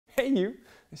pay you.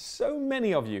 There's so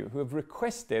many of you who have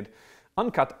requested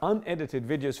uncut, unedited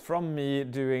videos from me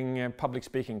doing public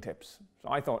speaking tips. So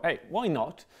I thought, hey, why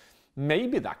not?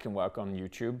 Maybe that can work on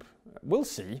YouTube. We'll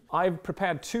see. I've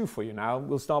prepared 2 for you now.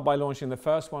 We'll start by launching the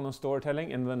first one on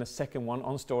storytelling and then the second one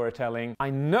on storytelling. I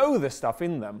know the stuff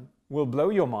in them will blow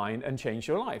your mind and change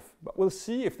your life, but we'll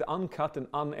see if the uncut and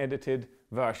unedited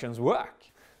versions work.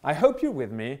 I hope you're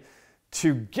with me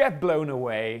to get blown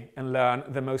away and learn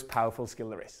the most powerful skill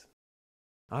there is.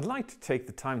 I'd like to take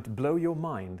the time to blow your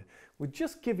mind with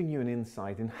just giving you an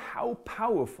insight in how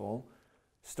powerful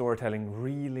storytelling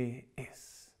really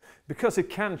is. Because it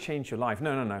can change your life.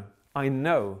 No. I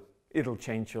know it'll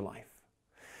change your life.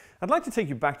 I'd like to take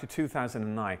you back to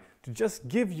 2009 to just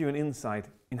give you an insight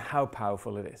in how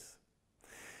powerful it is.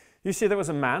 You see, there was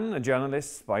a man, a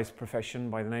journalist by his profession,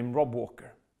 by the name Rob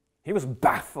Walker. He was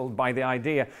baffled by the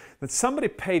idea that somebody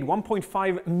paid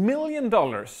 $1.5 million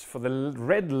for the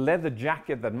red leather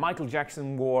jacket that Michael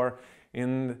Jackson wore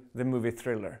in the movie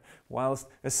Thriller, whilst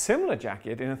a similar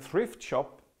jacket in a thrift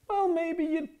shop, well, maybe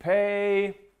you'd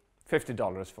pay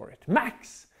 $50 for it.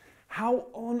 Max! How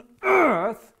on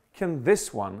earth can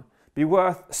this one be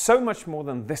worth so much more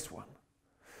than this one?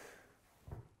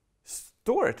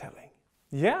 Storytelling.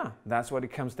 Yeah, that's what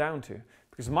it comes down to.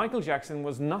 Because Michael Jackson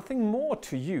was nothing more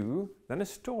to you than a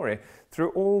story. Through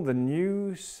all the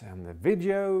news and the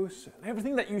videos and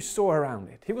everything that you saw around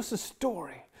it, he was a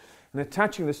story. And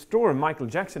attaching the story of Michael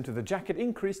Jackson to the jacket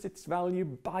increased its value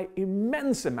by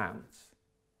immense amounts.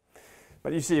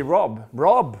 But you see,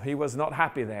 Rob, he was not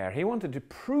happy there. He wanted to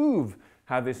prove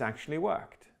how this actually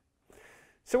worked.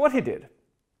 So what he did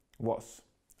was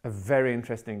a very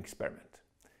interesting experiment.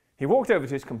 He walked over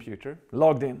to his computer,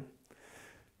 logged in.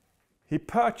 He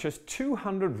purchased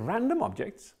 200 random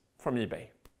objects from eBay.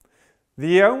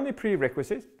 The only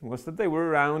prerequisite was that they were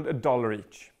around $1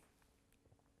 each.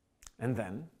 And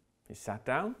then he sat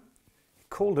down, he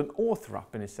called an author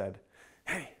up and he said,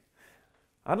 hey,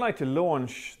 I'd like to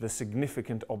launch the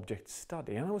significant object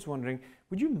study. And I was wondering,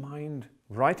 would you mind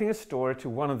writing a story to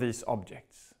one of these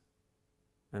objects?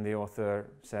 And the author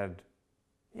said,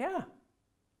 yeah,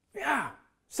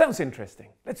 sounds interesting.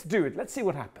 Let's do it. Let's see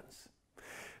what happens.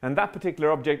 And that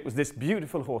particular object was this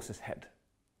beautiful horse's head,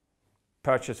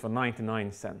 purchased for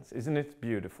 99 cents. Isn't it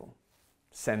beautiful?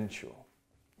 Sensual.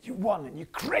 You want it, you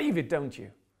crave it, don't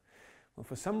you? Well,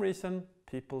 for some reason,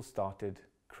 people started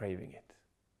craving it.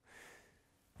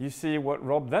 You see, what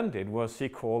Rob then did was he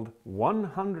called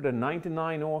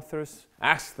 199 authors,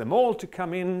 asked them all to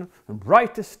come in and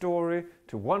write a story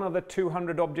to one of the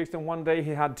 200 objects, and one day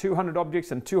he had 200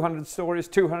 objects and 200 stories,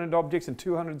 200 objects and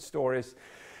 200 stories.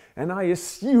 And I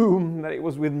assume that it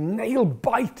was with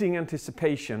nail-biting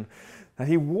anticipation that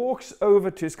he walks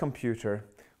over to his computer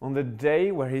on the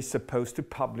day where he's supposed to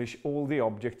publish all the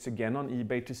objects again on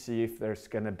eBay to see if there's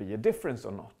going to be a difference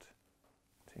or not.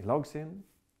 So he logs in,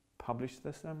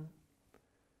 publishes them,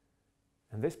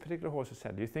 and this particular horse's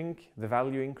head, do you think the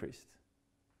value increased?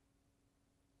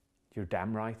 You're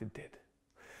damn right it did.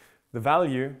 The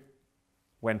value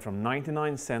went from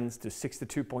 99 cents to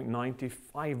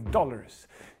 $62.95.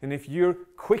 And if you're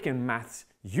quick in maths,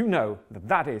 you know that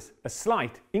that is a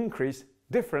slight increase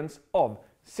difference of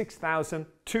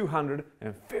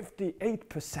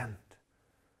 6,258%.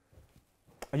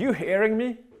 Are you hearing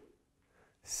me?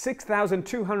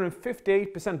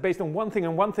 6,258% based on one thing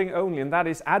and one thing only, and that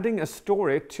is adding a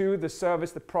story to the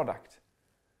service, the product.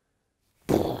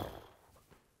 Well,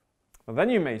 then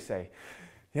you may say,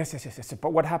 yes,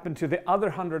 but what happened to the other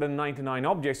 199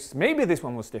 objects? Maybe this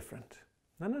one was different.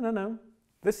 No.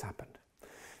 This happened.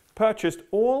 Purchased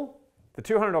all the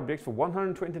 200 objects for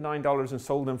 $129 and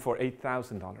sold them for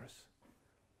 $8,000.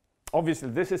 Obviously,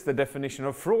 this is the definition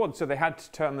of fraud, so they had to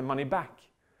turn the money back.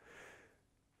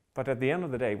 But at the end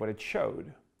of the day, what it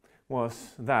showed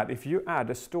was that if you add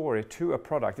a story to a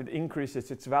product, it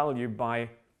increases its value by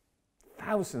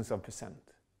thousands of %.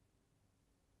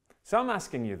 So I'm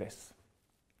asking you this.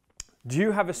 Do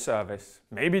you have a service?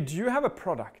 Maybe do you have a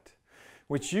product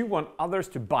which you want others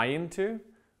to buy into?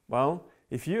 Well,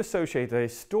 if you associate a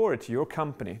story to your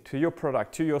company, to your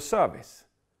product, to your service,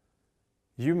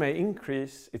 you may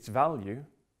increase its value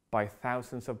by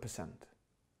thousands of %.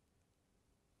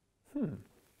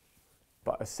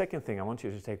 But a second thing I want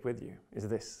you to take with you is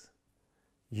this.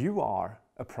 You are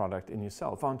a product in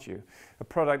yourself, aren't you? A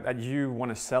product that you want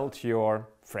to sell to your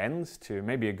friends, to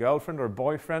maybe a girlfriend or a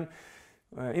boyfriend.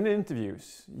 In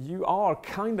interviews, you are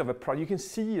kind of a product. You can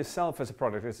see yourself as a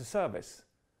product, as a service.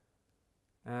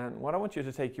 And what I want you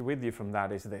to take with you from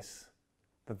that is this,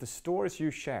 that the stories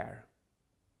you share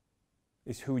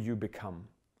is who you become.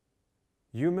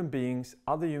 Human beings,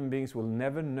 other human beings will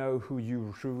never know who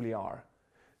you truly are.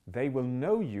 They will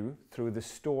know you through the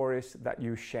stories that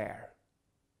you share.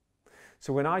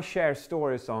 So when I share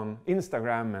stories on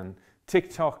Instagram and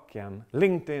TikTok and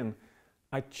LinkedIn,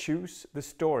 I choose the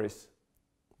stories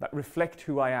that reflect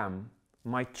who I am,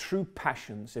 my true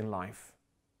passions in life,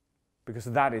 because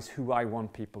that is who I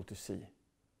want people to see.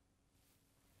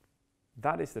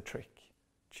 That is the trick.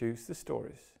 Choose the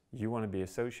stories you want to be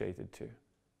associated to,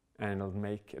 and it'll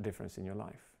make a difference in your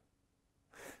life.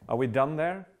 Are we done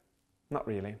there? Not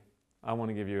really. I want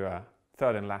to give you a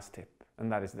third and last tip,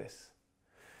 and that is this.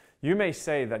 You may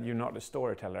say that you're not a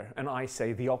storyteller, and I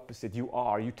say the opposite. You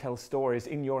are. You tell stories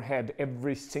in your head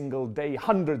every single day,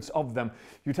 hundreds of them.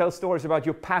 You tell stories about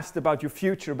your past, about your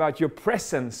future, about your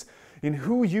presence, in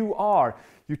who you are.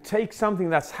 You take something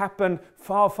that's happened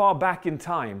far, far back in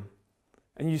time,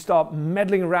 and you start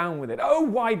meddling around with it. Oh,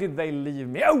 why did they leave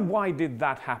me? Oh, why did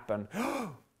that happen?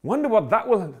 Wonder what that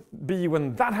will be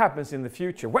when that happens in the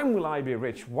future. When will I be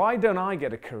rich? Why don't I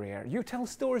get a career? You tell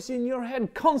stories in your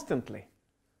head constantly.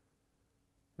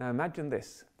 Now imagine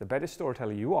this, the better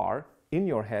storyteller you are in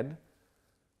your head,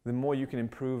 the more you can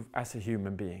improve as a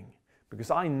human being.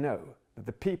 Because I know that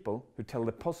the people who tell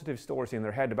the positive stories in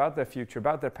their head about their future,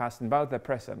 about their past, and about their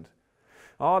present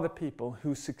are the people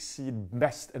who succeed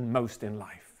best and most in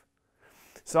life.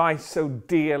 So I so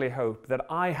dearly hope that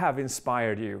I have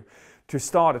inspired you to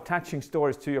start attaching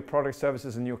stories to your products,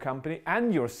 services, and your company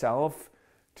and yourself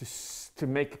to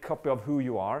make a copy of who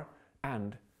you are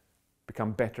and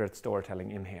become better at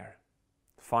storytelling in here.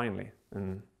 Finally,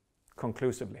 and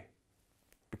conclusively,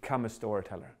 become a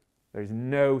storyteller. There is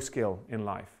no skill in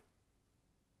life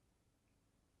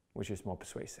which is more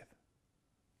persuasive.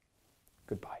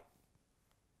 Goodbye.